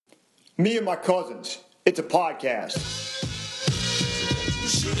Me and my cousins. It's a podcast.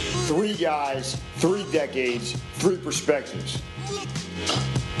 3 guys, 3 decades, 3 perspectives.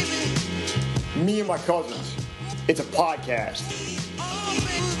 Me and my cousins. It's a podcast.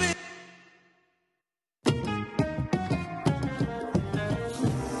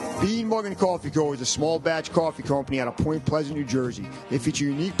 Bean Mug & Coffee Co. is a small batch coffee company out of Point Pleasant, New Jersey. They feature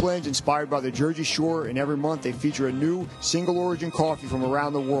unique blends inspired by the Jersey Shore, and every month they feature a new single origin coffee from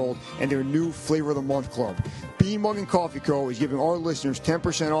around the world and their new Flavor of the Month Club. Bean Mug & Coffee Co. is giving our listeners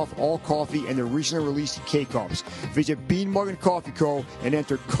 10% off all coffee and their recently released K-Cups. Visit Bean Mug & Coffee Co. and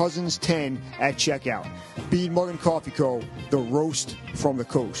enter Cousins10 at checkout. Bean Mug & Coffee Co., the roast from the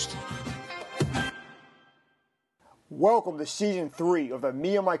coast. Welcome to Season 3 of the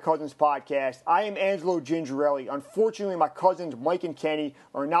Me and My Cousins podcast. I am Angelo Gingerelli. Unfortunately, my cousins Mike and Kenny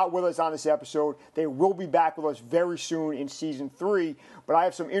are not with us on this episode. They will be back with us very soon in Season 3, but I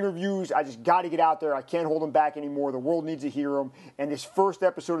have some interviews. I just got to get out there. I can't hold them back anymore. The world needs to hear them, and this first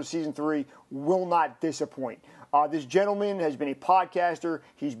episode of Season 3 will not disappoint. This gentleman has been a podcaster.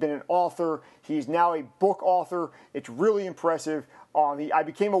 He's been an author. He's now a book author. It's really impressive. I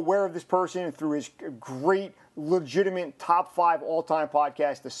became aware of this person through his great, legitimate top 5 all-time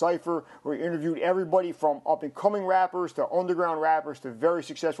podcast, The Cypher, where he interviewed everybody from up-and-coming rappers to underground rappers to very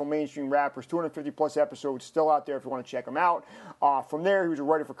successful mainstream rappers. 250-plus episodes still out there if you want to check them out. From there, he was a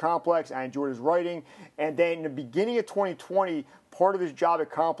writer for Complex. I enjoyed his writing. And then in the beginning of 2020, part of his job at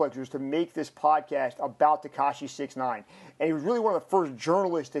Complex was to make this podcast about Tekashi 6ix9ine. And he was really one of the first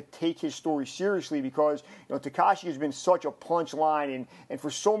journalists to take his story seriously because, Tekashi has been such a punchline, and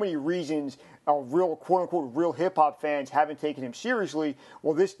for so many reasons, real, quote-unquote, real hip-hop fans haven't taken him seriously.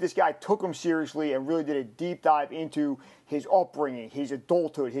 Well, this guy took him seriously and really did a deep dive into his upbringing, his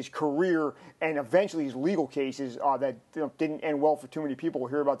adulthood, his career, and eventually his legal cases that didn't end well for too many people. We'll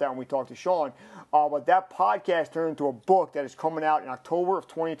hear about that when we talk to Shawn. But that podcast turned into a book that is coming out in October of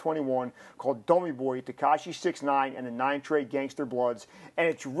 2021 called Dummy Boy, Tekashi 6ix9ine and the 9 Trey Gangster Bloods.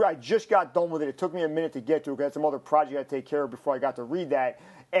 And I just got done with it. It took me a minute to get to it because I had some other project I had to take care of before I got to read that.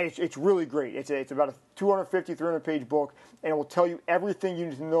 And it's really great. It's about a 250, 300-page book, and it will tell you everything you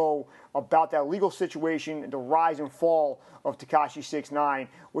need to know about that legal situation and the rise and fall of Tekashi 6ix9ine,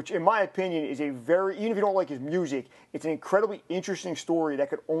 which in my opinion is a very, even if you don't like his music, it's an incredibly interesting story that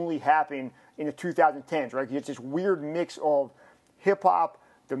could only happen in the 2010s, right? It's this weird mix of hip-hop,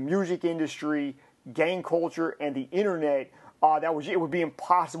 the music industry, gang culture, and the internet. It would be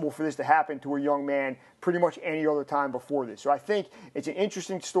impossible for this to happen to a young man pretty much any other time before this. So I think it's an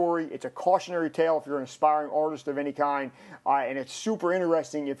interesting story. It's a cautionary tale if you're an aspiring artist of any kind, and it's super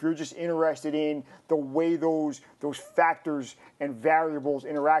interesting if you're just interested in the way those factors and variables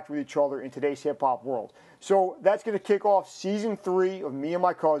interact with each other in today's hip-hop world. So that's going to kick off Season 3 of Me and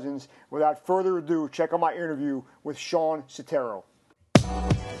My Cousins. Without further ado, check out my interview with Shawn Setaro.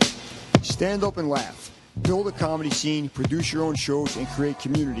 Stand Up and Laugh. Build a comedy scene, produce your own shows, and create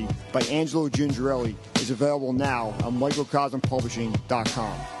community by Angelo Gingerelli is available now on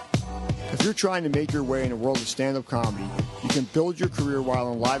microcosmpublishing.com. If you're trying to make your way in the world of stand-up comedy, you can build your career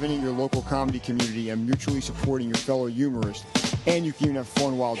while enlivening your local comedy community and mutually supporting your fellow humorists, and you can even have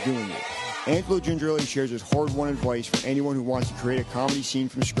fun while doing it. Angelo Gingerelli shares his hard-won advice for anyone who wants to create a comedy scene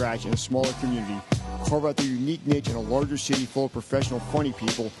from scratch in a smaller community, carve out their unique niche in a larger city full of professional funny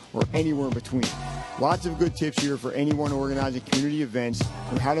people, or anywhere in between. Lots of good tips here for anyone organizing community events,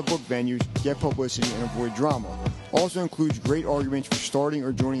 from how to book venues, get publicity, and avoid drama. Also includes great arguments for starting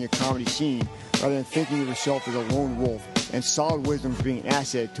or joining a comedy scene rather than thinking of yourself as a lone wolf, and solid wisdom for being an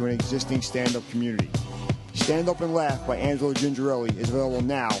asset to an existing stand-up community. Stand Up and Laugh by Angelo Gingerelli is available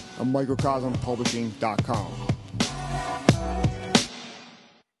now on microcosmpublishing.com.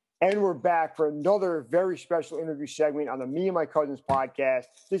 And we're back for another very special interview segment on the Me and My Cousins podcast.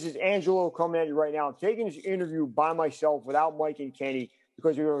 This is Angelo coming at you right now. I'm taking this interview by myself without Mike and Kenny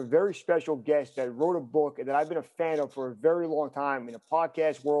because we have a very special guest that wrote a book that I've been a fan of for a very long time in the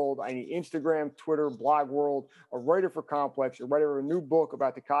podcast world, in the Instagram, Twitter, blog world, a writer for Complex, a writer of a new book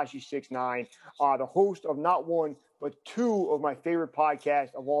about Tekashi 6ix9ine, the host of not one, but 2 of my favorite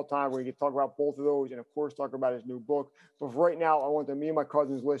podcasts of all time, where you can talk about both of those and, of course, talk about his new book. But for right now, I want the Me and My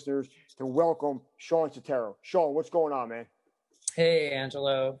Cousins listeners to welcome Shawn Setaro. Shawn, what's going on, man? Hey,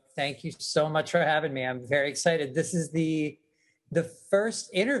 Angelo. Thank you so much for having me. I'm very excited. This is the first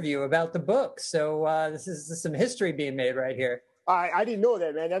interview about the book, so this is some history being made right here. I didn't know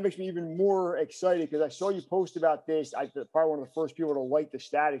that, man. That makes me even more excited because I saw you post about this. I'm probably one of the first people to like the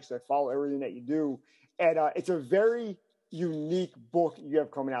status. So I follow everything that you do. And it's a very unique book you have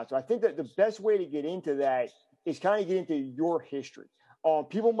coming out. So I think that the best way to get into that is kind of get into your history.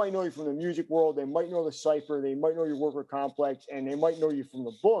 People might know you from the music world. They might know the Cypher. They might know your work with Complex, and they might know you from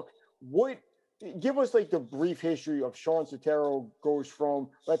the book. Give us like the brief history of Shawn Setaro goes from,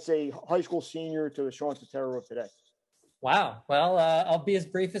 let's say, high school senior to the Shawn Setaro of today. Wow. Well, I'll be as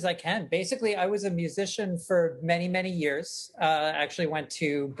brief as I can. Basically, I was a musician for many, many years. Actually went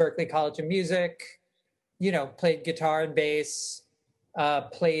to Berklee College of Music, played guitar and bass,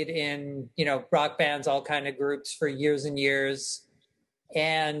 played in, rock bands, all kind of groups for years and years.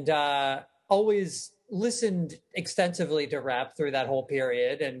 And always listened extensively to rap through that whole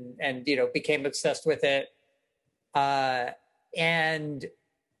period and became obsessed with it. And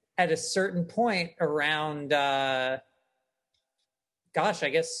at a certain point around, I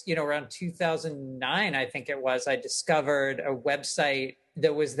guess, around 2009, I think it was, I discovered a website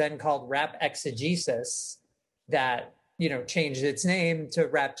that was then called Rap Exegesis that, changed its name to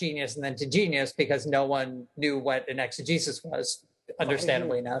Rap Genius and then to Genius because no one knew what an exegesis was,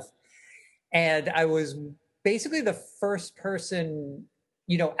 understandably enough. And I was basically the first person,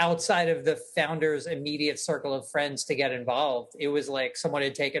 outside of the founder's immediate circle of friends to get involved. It was like someone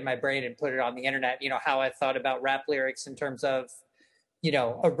had taken my brain and put it on the internet, how I thought about rap lyrics in terms of,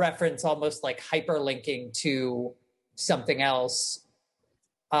 a reference almost like hyperlinking to something else.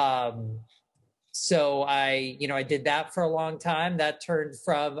 So I did that for a long time. That turned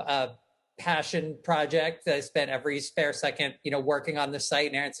from a passion project that I spent every spare second, working on the site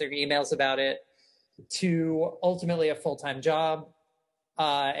and answering emails about it, to ultimately a full-time job.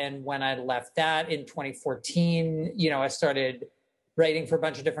 And when I left that in 2014, I started writing for a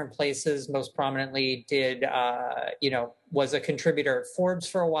bunch of different places. Most prominently was a contributor at Forbes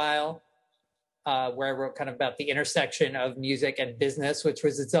for a while, where I wrote kind of about the intersection of music and business, which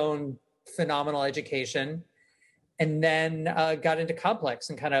was its own phenomenal education. And then got into Complex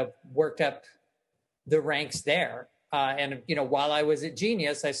and kind of worked up the ranks there. And while I was at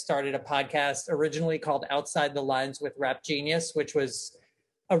Genius, I started a podcast originally called Outside the Lines with Rap Genius, which was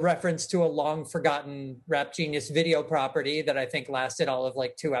a reference to a long forgotten Rap Genius video property that I think lasted all of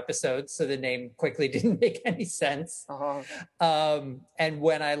like 2 episodes. So the name quickly didn't make any sense. And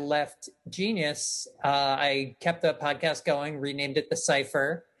when I left Genius, I kept the podcast going, renamed it The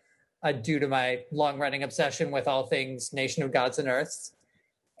Cypher, due to my long running obsession with all things Nation of Gods and Earths,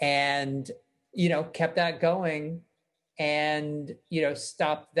 and, kept that going and,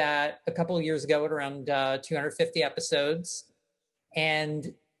 stopped that a couple of years ago at around 250 episodes.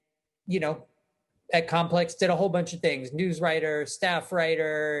 And, at Complex did a whole bunch of things: news writer, staff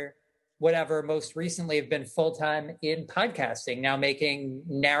writer, whatever. Most recently have been full-time in podcasting, now making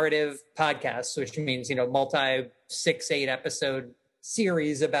narrative podcasts, which means, multi 6-8 episode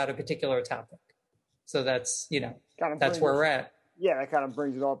series about a particular topic. So that's, that's where we're at. Yeah, that kind of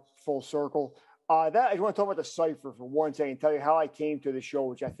brings it up full circle. I just want to talk about the Cypher for one second, tell you how I came to the show,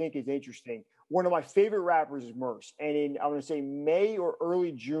 which I think is interesting. One of my favorite rappers is Merce. And I'm going to say May or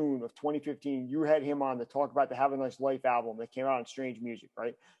early June of 2015, you had him on to talk about the Have a Nice Life album that came out on Strange Music,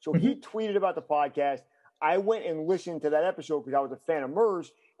 right? So he tweeted about the podcast. I went and listened to that episode because I was a fan of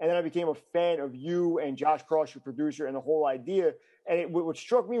Merce. And then I became a fan of you and Josh Cross, your producer, and the whole idea. And what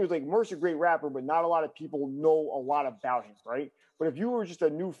struck me was like, Merce is a great rapper, but not a lot of people know a lot about him, right? But if you were just a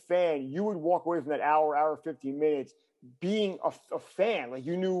new fan, you would walk away from that hour 15 minutes being a fan. Like,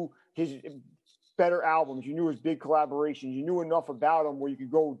 you knew his better albums, you knew his big collaborations, you knew enough about him where you could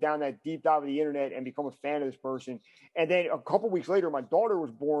go down that deep dive of the internet and become a fan of this person. And then a couple weeks later, my daughter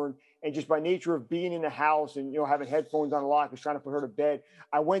was born, and just by nature of being in the house and, having headphones on a lot, was trying to put her to bed,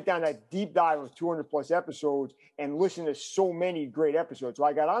 I went down that deep dive of 200 plus episodes and listened to so many great episodes. So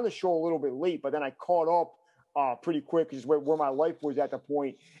I got on the show a little bit late, but then I caught up pretty quick, because where my life was at the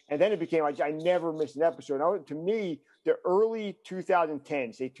point. And then it became, I never missed an episode. Now, to me, the early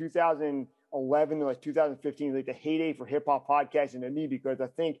 2010s, say 2011 to like 2015, like the heyday for hip hop podcasting to me, because I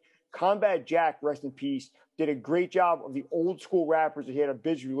think Combat Jack, rest in peace, did a great job of the old school rappers that he had a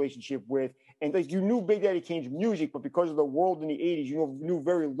business relationship with. And like, you knew Big Daddy Kane's music, but because of the world in the 80s, you knew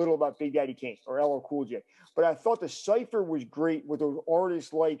very little about Big Daddy Kane or LL Cool J. But I thought the Cypher was great with those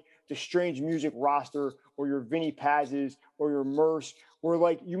artists like the Strange Music roster, or your Vinny Paz's, or your Merce, where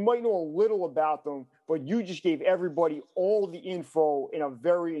like you might know a little about them, but you just gave everybody all the info in a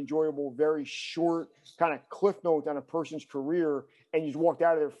very enjoyable, very short kind of cliff notes on a person's career. And you just walked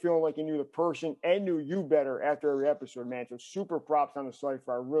out of there feeling like you knew the person and knew you better after every episode, man. So super props on the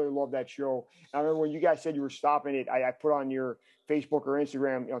Cypher. I really love that show. And I remember when you guys said you were stopping it, I put on your Facebook or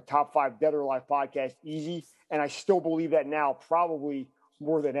Instagram, top 5 Dead or Alive podcast, easy. And I still believe that now, probably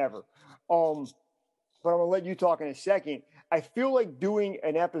more than ever. But I'm going to let you talk in a second. I feel like doing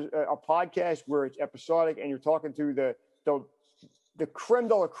a podcast where it's episodic and you're talking to the the creme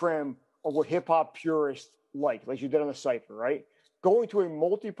de la creme of what hip hop purists like you did on the Cypher, right? Going to a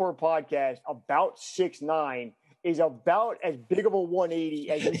multi-part podcast about 6ix9ine is about as big of a 180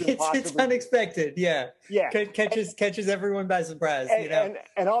 as you can possibly. It's unexpected, yeah. Yeah, catches everyone by surprise.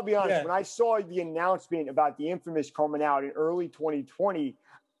 And I'll be honest, Yeah. when I saw the announcement about the Infamous coming out in early 2020,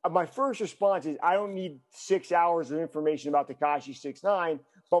 my first response is I don't need 6 hours of information about Tekashi 6ix9ine.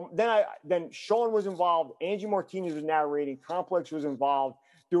 But then Shawn was involved, Angie Martinez was narrating, Complex was involved.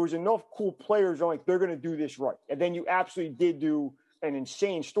 There was enough cool players. I'm like, they're going to do this right, and then you absolutely did do an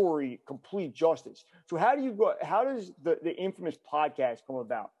insane story, complete justice. So how does the Infamous podcast come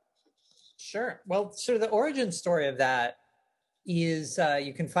about? Sure. Well, so the origin story of that is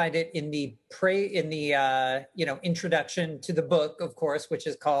you can find it in the introduction to the book, of course, which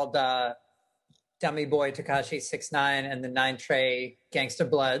is called Dummy Boy Tekashi 6ix9ine and the 9 Trey Gangsta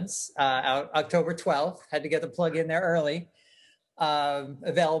Bloods, out October 12th. Had to get the plug in there early.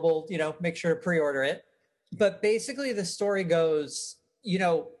 Available, make sure to pre-order it. But basically the story goes,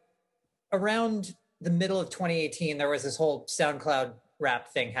 around the middle of 2018, there was this whole SoundCloud rap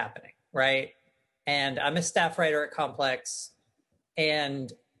thing happening, right? And I'm a staff writer at Complex,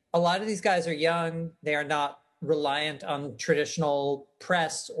 and a lot of these guys are young. They are not reliant on traditional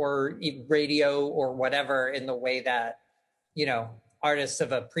press or radio or whatever in the way that, artists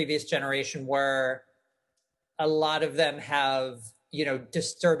of a previous generation were. A lot of them have,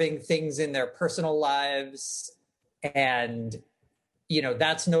 disturbing things in their personal lives. And,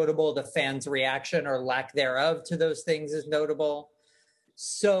 that's notable. The fans' reaction or lack thereof to those things is notable.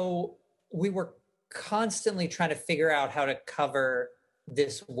 So we were constantly trying to figure out how to cover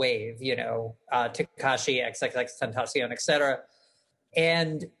this wave, Tekashi, XXXTentacion, etc.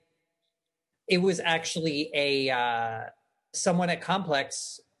 And it was actually someone at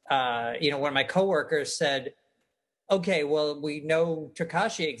Complex, one of my coworkers said, okay, well, we know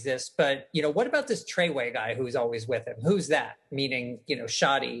Tekashi exists, but, what about this Treyway guy who's always with him? Who's that? Meaning,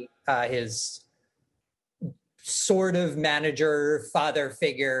 Shadi, his sort of manager, father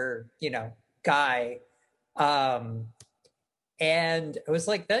figure, guy. And I was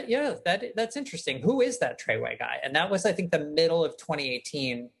like, that's interesting. Who is that Treyway guy? And that was, I think, the middle of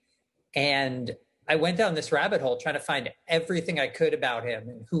 2018. And I went down this rabbit hole trying to find everything I could about him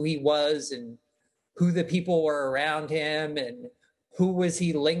and who he was and who the people were around him and who was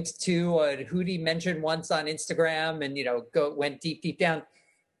he linked to and who did he mention once on Instagram, and, went deep down.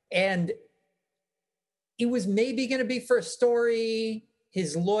 And it was maybe going to be for a story.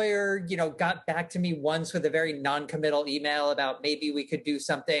 His lawyer, got back to me once with a very non-committal email about maybe we could do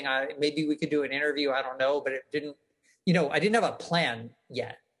something. Maybe we could do an interview. I don't know, but it didn't, I didn't have a plan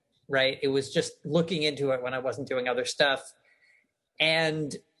yet, right? It was just looking into it when I wasn't doing other stuff.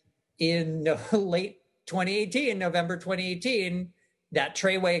 And in late 2018, November 2018, that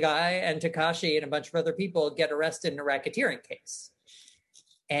Treyway guy and Tekashi and a bunch of other people get arrested in a racketeering case.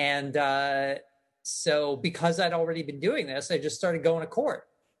 And so because I'd already been doing this, I just started going to court.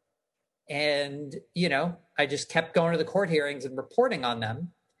 And, I just kept going to the court hearings and reporting on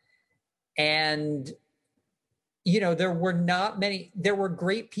them. And, there were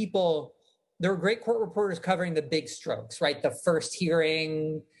great people. There were great court reporters covering the big strokes, right? The first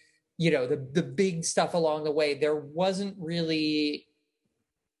hearing, the big stuff along the way. There wasn't really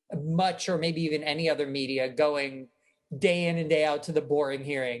much, or maybe even any other media going day in and day out to the boring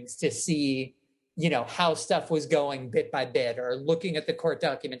hearings to see, how stuff was going bit by bit, or looking at the court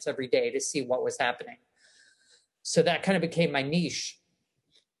documents every day to see what was happening. So that kind of became my niche.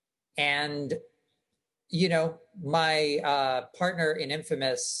 And, my partner in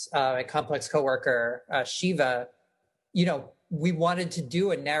Infamous, my Complex coworker, Shiva, we wanted to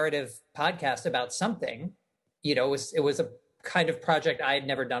do a narrative podcast about something. It was a kind of project I had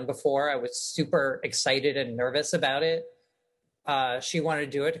never done before. I was super excited and nervous about it. She wanted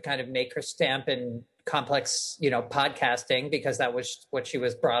to do it to kind of make her stamp in Complex, podcasting, because that was what she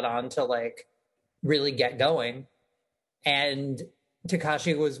was brought on to really get going. And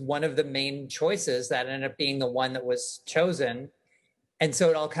Tekashi was one of the main choices that ended up being the one that was chosen. And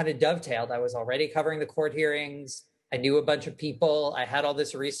so it all kind of dovetailed. I was already covering the court hearings. I knew a bunch of people. I had all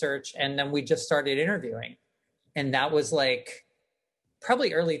this research, and then we just started interviewing. And that was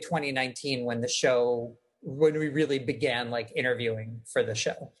probably early 2019 when we really began interviewing for the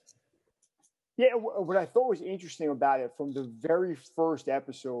show. Yeah, what I thought was interesting about it from the very first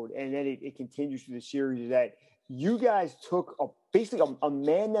episode, and then it continues through the series, is that you guys took basically a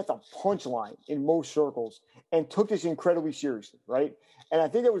man that's a punchline in most circles and took this incredibly seriously, right? And I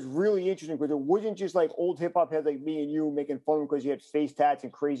think that was really interesting because it wasn't just old hip hop heads like me and you making fun because you had face tats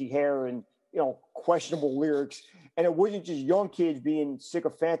and crazy hair and questionable lyrics. And it wasn't just young kids being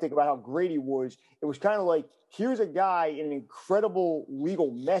sycophantic about how great he was. It was kind of like, here's a guy in an incredible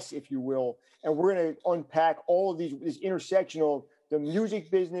legal mess, if you will, and we're going to unpack all of this intersection of the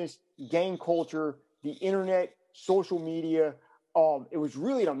music business, gang culture, the internet, social media. It was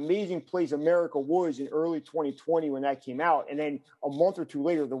really an amazing place America was in early 2020 when that came out. And then a month or two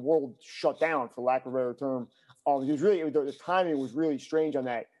later, the world shut down, for lack of a better term. The timing was really strange on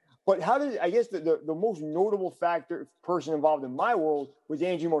that. But I guess the most notable person involved in my world was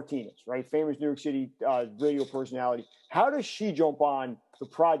Angie Martinez, right? Famous New York City radio personality. How does she jump on the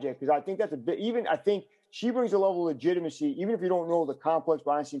project? Because I think that's I think she brings a level of legitimacy, even if you don't know the complex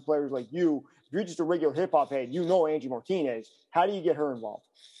behind the scenes players like you. If you're just a regular hip hop head, you know Angie Martinez. How do you get her involved?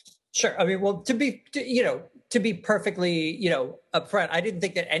 Sure. I mean, well, to be perfectly, upfront, I didn't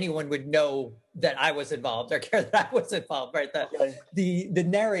think that anyone would know that I was involved or care that I was involved, right? The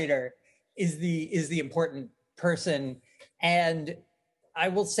narrator is the important person. And I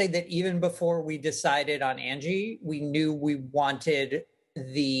will say that even before we decided on Angie, we knew we wanted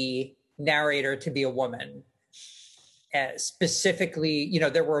the narrator to be a woman. Specifically,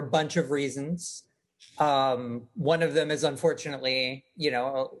 there were a bunch of reasons. One of them is, unfortunately,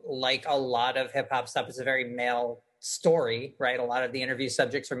 like a lot of hip hop stuff, it's a very male story, right? A lot of the interview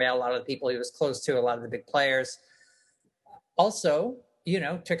subjects are male, a lot of the people he was close to, a lot of the big players. Also,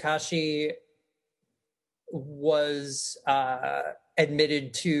 Tekashi was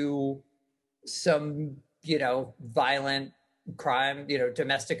admitted to some, violent crime,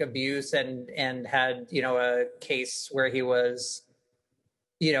 domestic abuse, and had, a case where he was,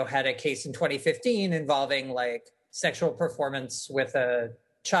 had a case in 2015 involving like sexual performance with a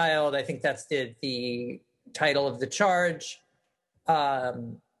child. I think that's the title of the charge.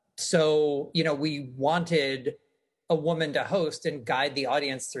 So, we wanted a woman to host and guide the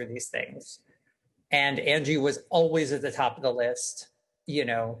audience through these things. And Angie was always at the top of the list. We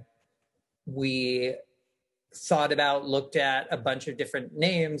looked at a bunch of different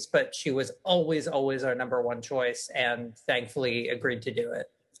names, but she was always our number one choice, and thankfully agreed to do it.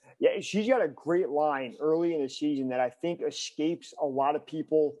 Yeah, she's got a great line early in the season that I think escapes a lot of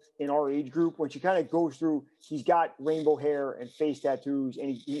people in our age group when she kind of goes through, he's got rainbow hair and face tattoos,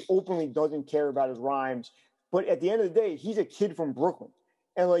 and he openly doesn't care about his rhymes. But at the end of the day, he's a kid from Brooklyn.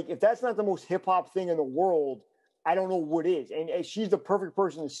 And like, if that's not the most hip hop thing in the world, I don't know what is. And she's the perfect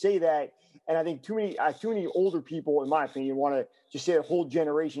person to say that. And I think too many older people, in my opinion, want to just say the whole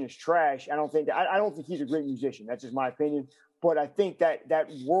generation is trash. I don't think he's a great musician. That's just my opinion. But I think that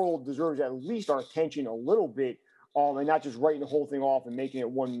world deserves at least our attention a little bit, and not just writing the whole thing off and making it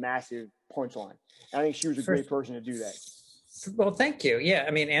one massive punchline. And I think she was a great person to do that. Well, thank you. Yeah,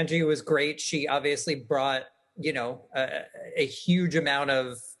 I mean, Angie was great. She obviously brought, a huge amount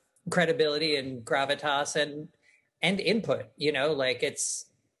of credibility and gravitas and input.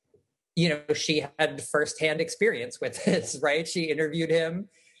 She had firsthand experience with this, right? She interviewed him,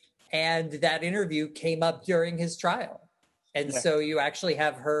 and that interview came up during his trial. And so you actually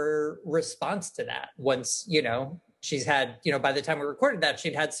have her response to that once, she's had, by the time we recorded that,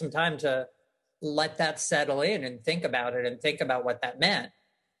 she'd had some time to let that settle in and think about it and think about what that meant.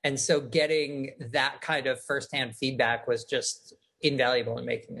 And so getting that kind of firsthand feedback was just invaluable in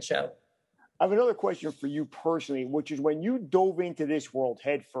making the show. I have another question for you personally, which is when you dove into this world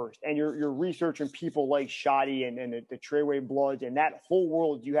head first and you're researching people like Shotty and the Treyway Bloods and that whole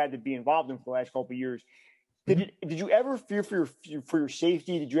world you had to be involved in for the last couple of years, did you ever fear for your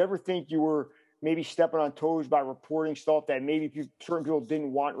safety? Did you ever think you were maybe stepping on toes by reporting stuff that maybe certain people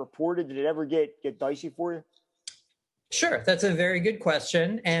didn't want reported? Did it ever get dicey for you? Sure. That's a very good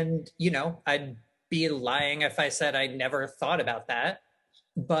question. And, I'd be lying if I said I never thought about that.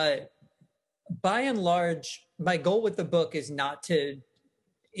 But by and large, my goal with the book and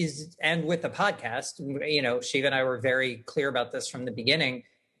with the podcast, Shiva and I were very clear about this from the beginning.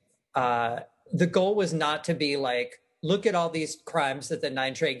 The goal was not to be like, look at all these crimes that the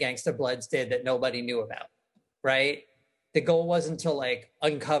 9 Trey Gangsta Bloods did that nobody knew about, right? The goal wasn't to like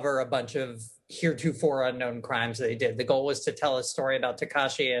uncover a bunch of heretofore unknown crimes that they did. The goal was to tell a story about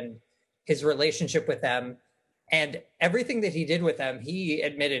Tekashi and his relationship with them, and everything that he did with them, he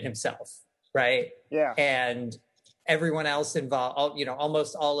admitted himself, right? Yeah. And everyone else involved,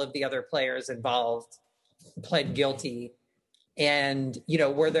 almost all of the other players involved pled guilty. And,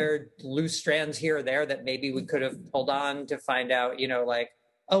 were there loose strands here or there that maybe we could have pulled on to find out, like,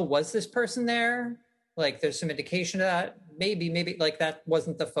 oh, was this person there? Like, there's some indication of that. Maybe like that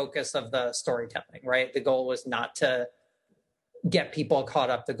wasn't the focus of the storytelling, right? The goal was not to get people caught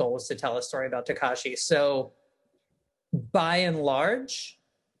up. The goal was to tell a story about Tekashi. So by and large,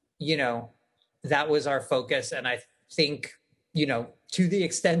 that was our focus. And I think, you know, to the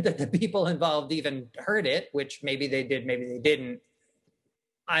extent that the people involved even heard it, which maybe they did, maybe they didn't,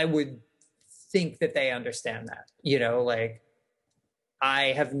 I would think that they understand that, you know, like I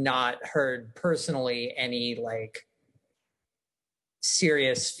have not heard personally any like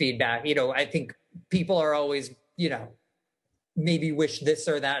serious feedback. You know, I think people are always, you know, maybe wish this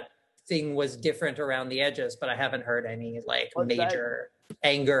or that thing was different around the edges, but I haven't heard any like major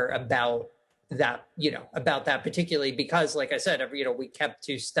anger about that, you know, about that particularly because like I said, you know, we kept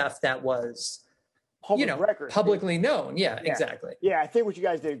to stuff that was public record, publicly known. Yeah, exactly. Yeah, I think what you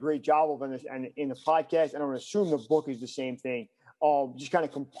guys did a great job of in this and in the podcast, and I'm going to assume the book is the same thing. Just kind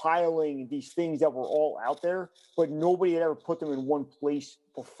of compiling these things that were all out there, but nobody had ever put them in one place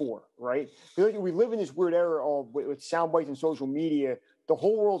before, right? We live in this weird era of with sound bites and social media. The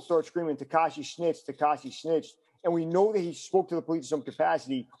whole world starts screaming, Tekashi snitched, Tekashi snitched. And we know that he spoke to the police in some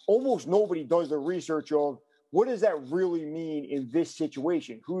capacity. Almost nobody does the research of what does that really mean in this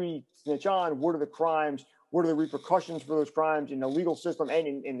situation? Who he snitch on? What are the crimes? What are the repercussions for those crimes in the legal system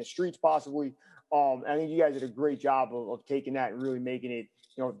and in the streets possibly? I think you guys did a great job of taking that and really making it,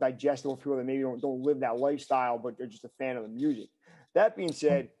 you know, digestible for people that maybe don't live that lifestyle, but they're just a fan of the music. That being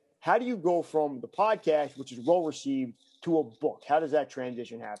said, how do you go from the podcast, which is well received, to a book? How does that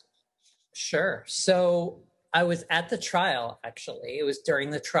transition happen? Sure. So I was at the trial, actually. It was during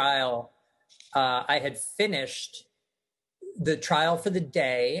the trial. I had finished the trial for the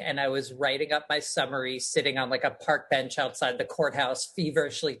day, and I was writing up my summary, sitting on like a park bench outside the courthouse,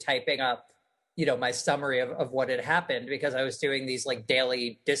 feverishly typing up, you know, my summary of what had happened because I was doing these like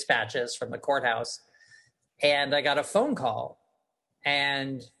daily dispatches from the courthouse. And I got a phone call,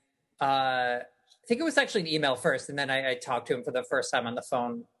 and I think it was actually an email first, and then I talked to him for the first time on the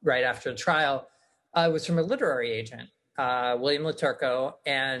phone right after the trial. It was from a literary agent, William Laturco,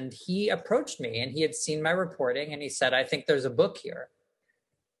 and he approached me, and he had seen my reporting, and he said, I think there's a book here.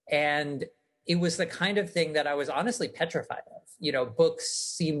 And it was the kind of thing that I was honestly petrified of. You know, books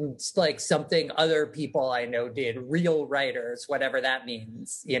seemed like something other people I know did, real writers, whatever that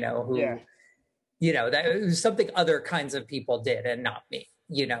means, you know, who, you know, that it was something other kinds of people did and not me,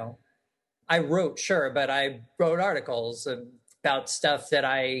 you know. I wrote, sure, but I wrote articles about stuff that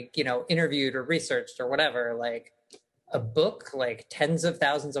I, you know, interviewed or researched or whatever. Like a book, like tens of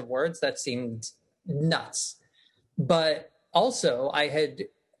thousands of words, that seemed nuts. But also I had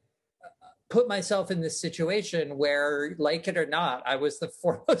put myself in this situation where, like it or not, I was the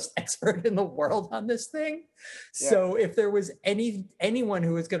foremost expert in the world on this thing. Yeah. So if there was anyone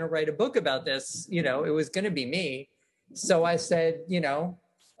who was going to write a book about this, you know, it was going to be me. So I said, you know,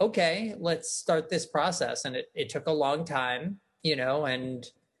 okay, let's start this process. And it took a long time, you know, and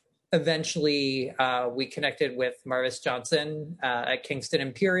eventually we connected with Marvis Johnson at Kingston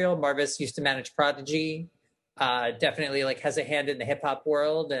Imperial. Marvis used to manage Prodigy, definitely like has a hand in the hip hop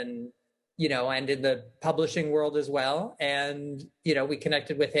world and, you know, and in the publishing world as well. And, you know, we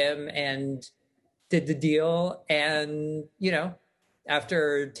connected with him and did the deal. And, you know,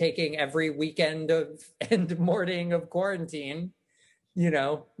 after taking every weekend and morning of quarantine, you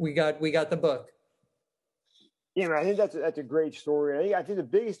know, we got the book. Yeah, man, I think that's a great story. I think the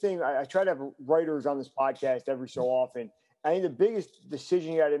biggest thing, I try to have writers on this podcast every so often. I think the biggest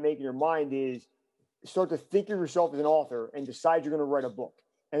decision you got to make in your mind is start to think of yourself as an author and decide you're going to write a book.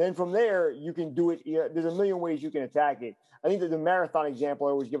 And then from there, you can do it. There's a million ways you can attack it. I think that the marathon example I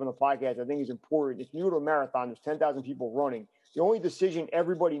always give on the podcast, I think is important. If you go to a marathon, there's 10,000 people running. The only decision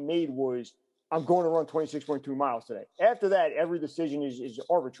everybody made was, I'm going to run 26.2 miles today. After that, every decision is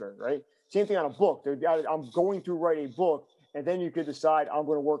arbitrary, right? Same thing on a book. I'm going to write a book, and then you could decide I'm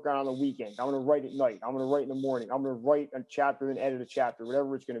going to work on the weekend. I'm going to write at night. I'm going to write in the morning. I'm going to write a chapter and edit a chapter,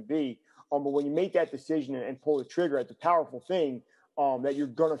 whatever it's going to be. But when you make that decision and pull the trigger, it's a powerful thing. That you're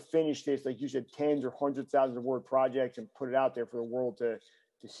going to finish this, like you said, tens or hundreds of thousands of word projects and put it out there for the world to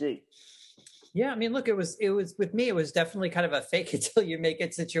see. Yeah. I mean, look, it was with me, it was definitely kind of a fake it till you make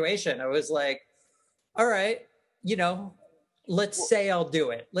it situation. I was like, all right, you know, let's say I'll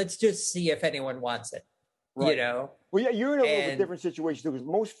do it. Let's just see if anyone wants it, right. You know? Well, yeah, you're in a little bit different situation too, because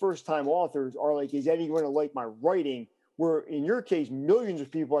most first-time authors are like, is anyone going to like my writing? Where in your case, millions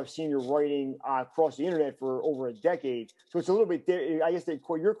of people have seen your writing across the internet for over a decade. So it's a little bit, I guess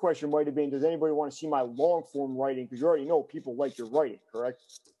your question might have been, does anybody want to see my long form writing? Because you already know people like your writing, correct?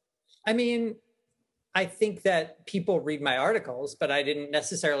 I mean, I think that people read my articles, but I didn't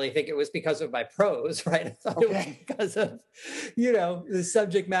necessarily think it was because of my prose, right? I thought it was because of, you know, the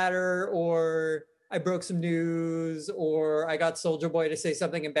subject matter or, I broke some news, or I got Soldier Boy to say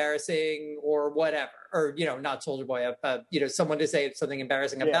something embarrassing, or whatever. Or, not Soldier Boy, someone to say something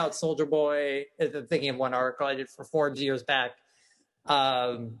embarrassing about Soldier Boy. I'm thinking of one article I did for Forbes years back.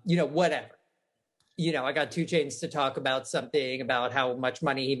 Whatever. I got 2 Chainz to talk about something about how much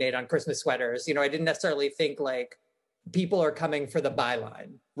money he made on Christmas sweaters. I didn't necessarily think like people are coming for the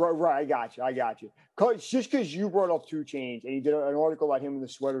byline. Right. I got you. Just because you brought up 2 Chainz and you did an article about him in the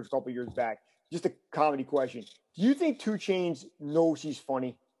sweaters a couple of years back, just a comedy question. Do you think 2 Chainz knows he's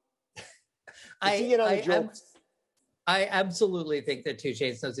funny? I absolutely think that 2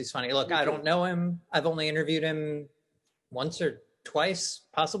 Chainz knows he's funny. Look, I don't know him. I've only interviewed him once or twice,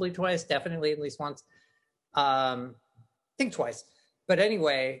 possibly twice, definitely at least once. I think twice. But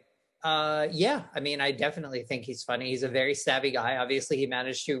anyway, yeah, I mean, I definitely think he's funny. He's a very savvy guy. Obviously, he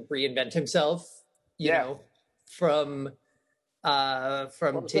managed to reinvent himself, you know, from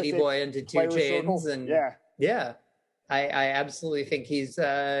Titty Boy into 2 Chainz. And I absolutely think he's,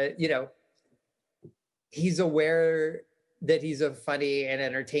 he's aware that he's a funny and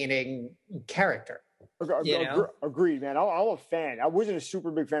entertaining character. Agreed, man. I'm a fan. I wasn't a super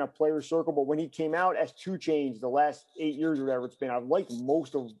big fan of Players Circle, but when he came out as 2 Chainz the last 8 years or whatever it's been, I've liked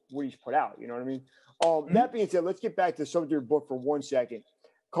most of what he's put out. You know what I mean? That being said, let's get back to the subject of your book for 1 second.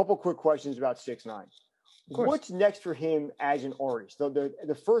 Couple quick questions about 6ix9ine. What's next for him as an artist?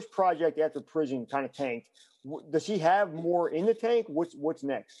 The first project after Prison kind of tanked. Does he have more in the tank? What's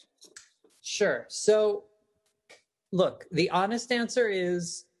next? Sure. So, look, the honest answer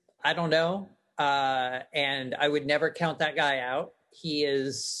is I don't know. And I would never count that guy out. He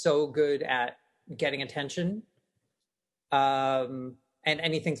is so good at getting attention. And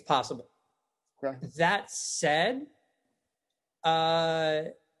anything's possible. Okay. That said,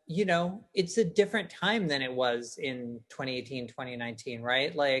 it's a different time than it was in 2018, 2019,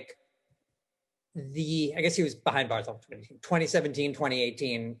 right? Like I guess he was behind bars all 2017,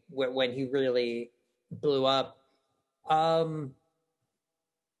 2018, when he really blew up.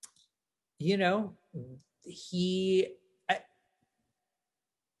 He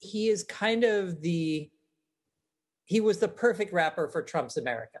is kind of he was the perfect rapper for Trump's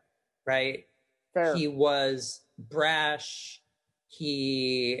America, right? Fair. He was brash.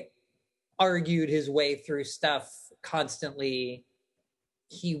 He argued his way through stuff constantly.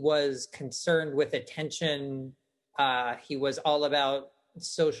 He was concerned with attention. He was all about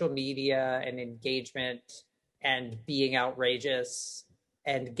social media and engagement and being outrageous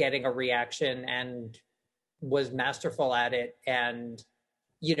and getting a reaction, and was masterful at it, and,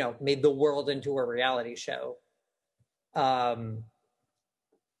 made the world into a reality show. I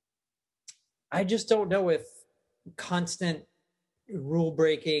just don't know if constant rule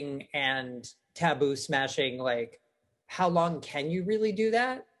breaking and taboo smashing, like, how long can you really do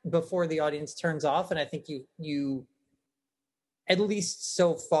that before the audience turns off? And I think you at least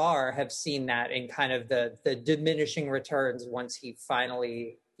so far have seen that in kind of the diminishing returns once he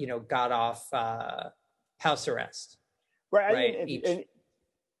finally, got off house arrest. Right.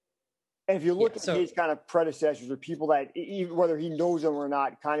 And if you look at his kind of predecessors or people that, even whether he knows them or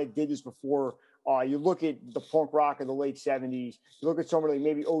not, kind of did this before, you look at the punk rock of the late 70s, you look at somebody like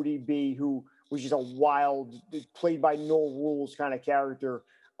maybe ODB, who was just a wild, played by no rules kind of character.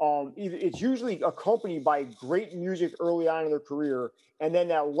 It's usually accompanied by great music early on in their career, and then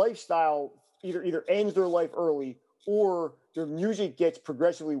that lifestyle either ends their life early, or their music gets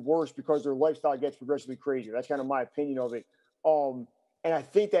progressively worse because their lifestyle gets progressively crazier. That's kind of my opinion of it. And I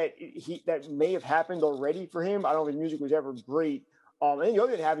think that that may have happened already for him. I don't know if his music was ever great. And the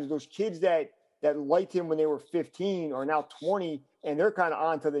other thing that happens is those kids that liked him when they were 15 are now 20, and they're kind of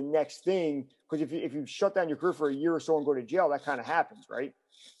on to the next thing. Because if you shut down your career for a year or so and go to jail, that kind of happens, right?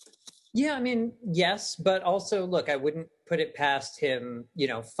 Yeah, I mean, yes, but also, look, I wouldn't put it past him,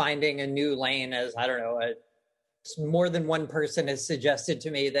 finding a new lane. As, I don't know, more than one person has suggested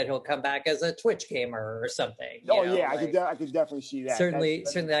to me that he'll come back as a Twitch gamer or something. I could definitely see that. Certainly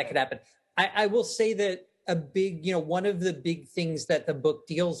that could happen. I will say that a big, one of the big things that the book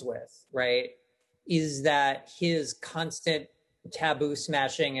deals with, right, is that his constant taboo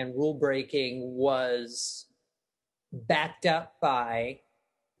smashing and rule breaking was backed up by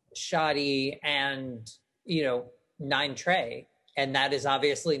Shoddy and 9 Trey, and that is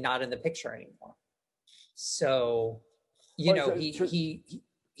obviously not in the picture anymore. So he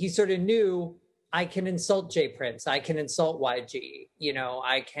sort of knew, I can insult J Prince, I can insult YG,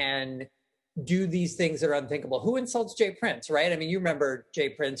 I can do these things that are unthinkable. Who insults J Prince, right? I mean, you remember J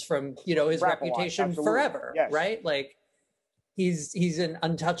Prince from his reputation forever. Yes. Right? Like he's an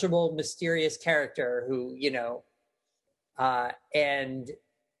untouchable, mysterious character who and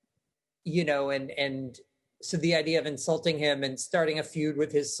and so the idea of insulting him and starting a feud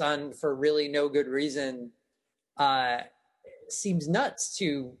with his son for really no good reason seems nuts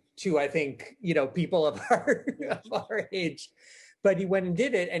to I think, people of our age. But he went and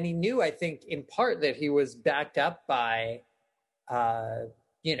did it, and he knew, I think, in part that he was backed up by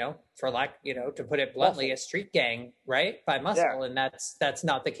for lack, to put it bluntly, muscle. a street gang, right? By muscle. Yeah. And that's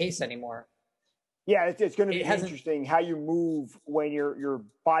not the case anymore. Yeah, it's going to be interesting how you move when your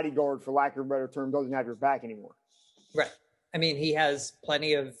bodyguard, for lack of a better term, doesn't have your back anymore. Right. I mean, he has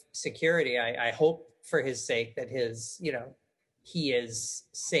plenty of security. I hope for his sake that he is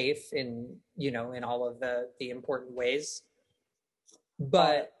safe in all of the important ways.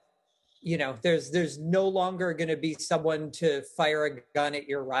 But there's no longer going to be someone to fire a gun at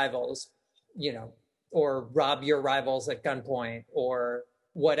your rivals, or rob your rivals at gunpoint or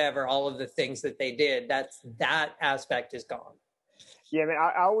whatever, all of the things that they did. That aspect is gone. Yeah, man.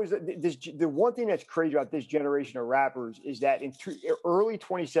 I always the one thing that's crazy about this generation of rappers is that in early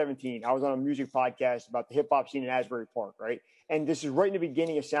 2017, I was on a music podcast about the hip hop scene in Asbury Park, right? And this is right in the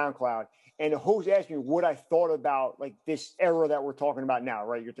beginning of SoundCloud. And the host asked me what I thought about like this era that we're talking about now,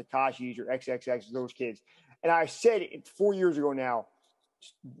 right? Your Tekashis, your XXX, those kids. And I said 4 years ago now,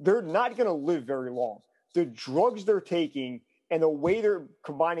 they're not going to live very long. The drugs they're taking and the way they're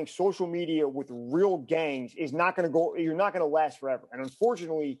combining social media with real gangs is not going to go. You're not going to last forever. And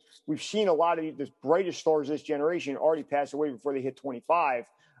unfortunately, we've seen a lot of the brightest stars of this generation already pass away before they hit 25.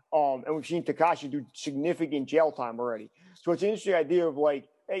 And we've seen Tekashi do significant jail time already. So it's an interesting idea of like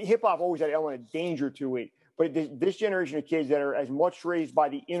hip hop always had an element of danger to it. But this generation of kids that are as much raised by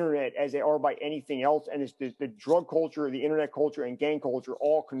the internet as they are by anything else, and it's the drug culture, the internet culture, and gang culture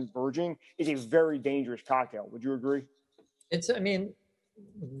all converging is a very dangerous cocktail. Would you agree?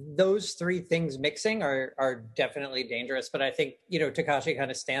 Those three things mixing are definitely dangerous, but I think, Tekashi kind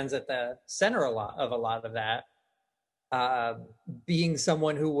of stands at the center a lot of that. Being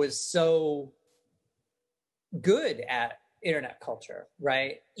someone who was so good at internet culture,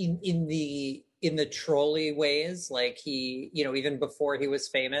 right? In the trolley ways, like he, even before he was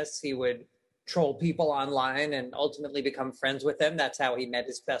famous, he would troll people online and ultimately become friends with them. That's how he met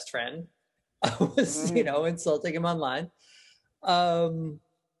his best friend, was, insulting him online. And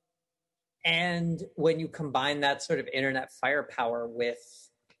when you combine that sort of internet firepower with,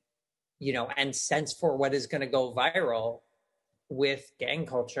 and sense for what is going to go viral with gang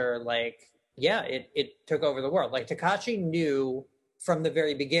culture, like, yeah, it took over the world. Like Tekashi knew from the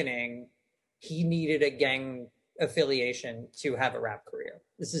very beginning he needed a gang affiliation to have a rap career.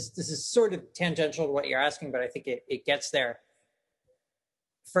 This is sort of tangential to what you're asking, but I think it gets there.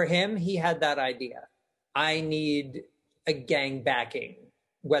 For him, he had that idea. I need a gang backing,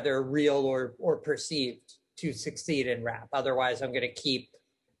 whether real or perceived, to succeed in rap. Otherwise, I'm going to keep,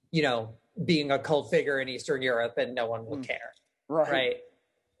 being a cult figure in Eastern Europe and no one will care. Right.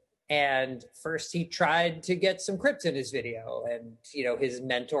 And first he tried to get some Crips in his video, and, his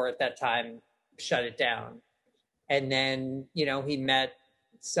mentor at that time shut it down. And then, he met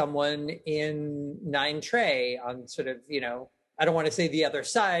someone in Nine Trey on sort of, I don't want to say the other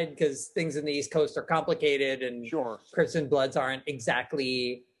side because things in the East Coast are complicated and sure, Crips and Bloods aren't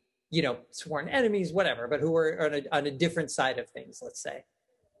exactly, sworn enemies, whatever, but who were on a different side of things, let's say.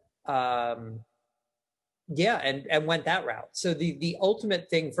 And went that route. So the ultimate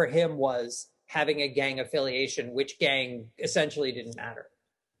thing for him was having a gang affiliation, which gang essentially didn't matter.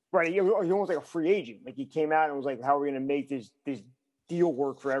 Right. He was almost like a free agent. Like he came out and was like, how are we going to make this deal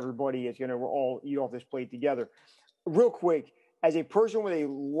work for everybody? It's going to all eat off this plate together. Real quick, as a person with a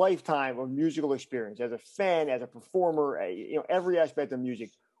lifetime of musical experience, as a fan, as a performer, every aspect of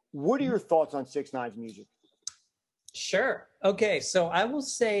music, what are your thoughts on 6ix9ine's music? Sure. Okay. So I will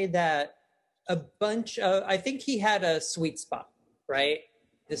say that I think he had a sweet spot, right?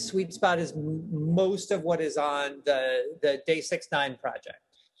 The sweet spot is most of what is on the Day 6ix9ine project.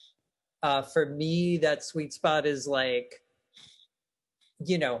 For me, that sweet spot is like,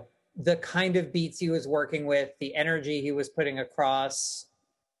 the kind of beats he was working with, the energy he was putting across,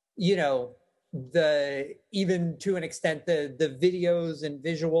 even to an extent, the videos and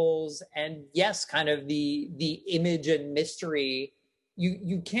visuals, and yes, kind of the image and mystery.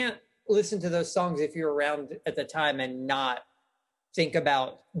 You can't listen to those songs if you're around at the time and not think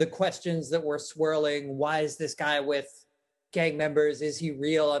about the questions that were swirling. Why is this guy with gang members? Is he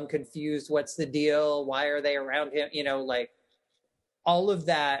real? I'm confused. What's the deal? Why are they around him? Like all of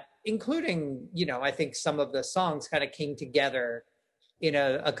that, including, I think some of the songs kind of came together in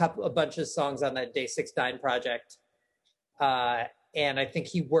a bunch of songs on that Day 6ix9ine project. And I think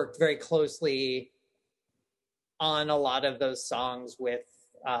he worked very closely on a lot of those songs with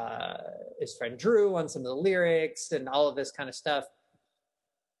his friend Drew on some of the lyrics and all of this kind of stuff.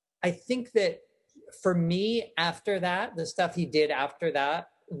 I think that for me, after that, the stuff he did after that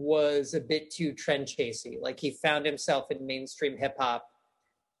was a bit too trend chasey. Like he found himself in mainstream hip hop.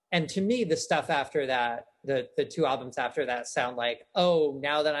 And to me, the stuff after that, the two albums after that sound like, oh,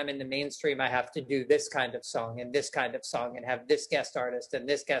 now that I'm in the mainstream, I have to do this kind of song and this kind of song and have this guest artist and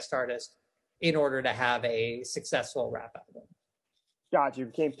this guest artist in order to have a successful rap album. Gotcha. You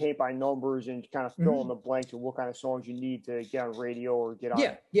became paint by numbers and kind of fill in the blanks of what kind of songs you need to get on radio or get on.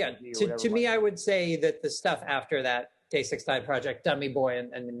 Yeah. To me, I would say that the stuff after that Day 6ix9ine project, Dummy Boy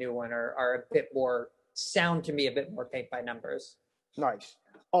and the new one are a bit more, sound to me a bit more paint by numbers. Nice.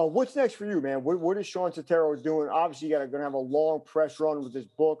 What's next for you, man? What is Shawn Setaro doing? Obviously, you're going to have a long press run with this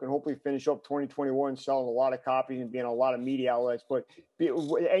book and hopefully finish up 2021 selling a lot of copies and being on a lot of media outlets. But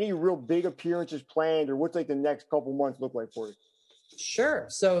any real big appearances planned, or what's like the next couple months look like for you? Sure.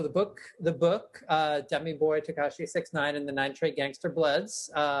 So the book, Dummy Boy, Tekashi 6ix9ine, and the 9 Trey Gangster Bloods,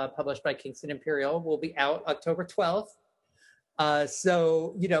 published by Kingston Imperial, will be out October 12th.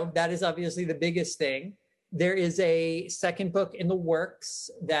 So, that is obviously the biggest thing. There is a second book in the works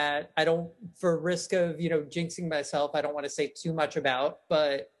that I don't, for risk of, jinxing myself, I don't want to say too much about,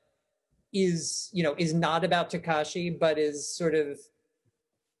 but is not about Tekashi, but is sort of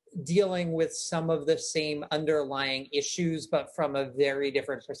dealing with some of the same underlying issues, but from a very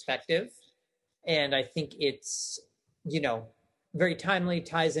different perspective. And I think it's, very timely,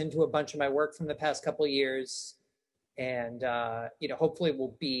 ties into a bunch of my work from the past couple of years. And, hopefully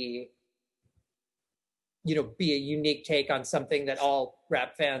will be a unique take on something that all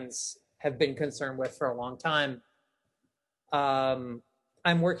rap fans have been concerned with for a long time. I'm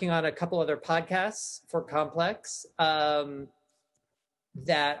working on a couple other podcasts for Complex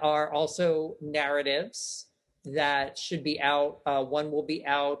that are also narratives that should be out. One will be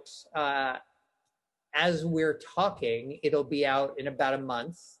out as we're talking. It'll be out in about a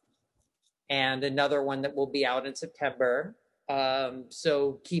month. And another one that will be out in September.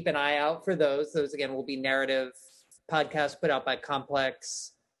 So keep an eye out for those. Those, again, will be narrative podcasts put out by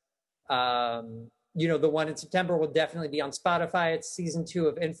Complex. The one in September will definitely be on Spotify. It's season 2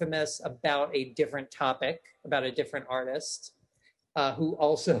 of Infamous, about a different topic, about a different artist who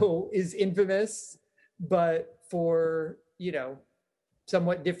also is infamous, but for,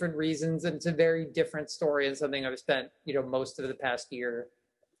 somewhat different reasons. And it's a very different story and something I've spent, most of the past year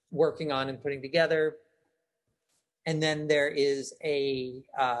working on and putting together. And then there is a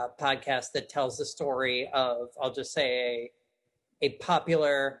podcast that tells the story of, I'll just say, a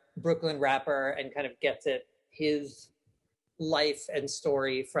popular Brooklyn rapper, and kind of gets at his life and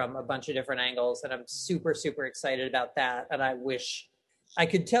story from a bunch of different angles. And I'm super, super excited about that. And I wish I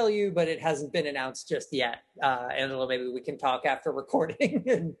could tell you, but it hasn't been announced just yet. Angelo, maybe we can talk after recording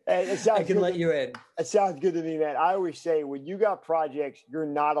and I can let you in. It sounds good to me, man. I always say when you got projects you're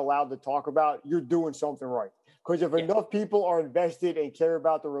not allowed to talk about, you're doing something right. Because if enough people are invested and care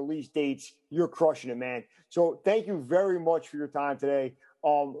about the release dates, you're crushing it, man. So thank you very much for your time today.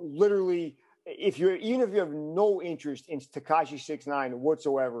 Literally, even if you have no interest in Tekashi 6ix9ine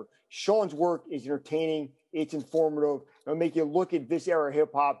whatsoever, Shawn's work is entertaining. It's informative. It'll make you look at this era of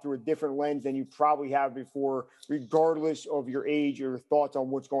hip hop through a different lens than you probably have before, regardless of your age or your thoughts on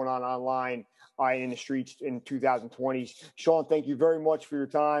what's going on online in the streets in 2020s. Shawn, thank you very much for your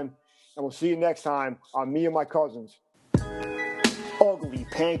time. And we'll see you next time on Me and My Cousins. Ugly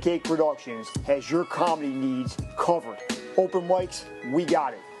Pancake Productions has your comedy needs covered. Open mics, we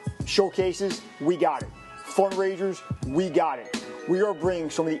got it. Showcases, we got it. Fundraisers, we got it. We are bringing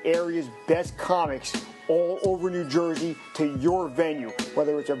some of the area's best comics all over New Jersey to your venue.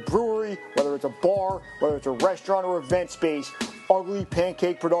 Whether it's a brewery, whether it's a bar, whether it's a restaurant or event space, Ugly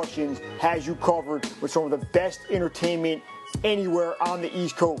Pancake Productions has you covered with some of the best entertainment anywhere on the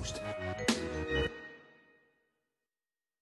East Coast.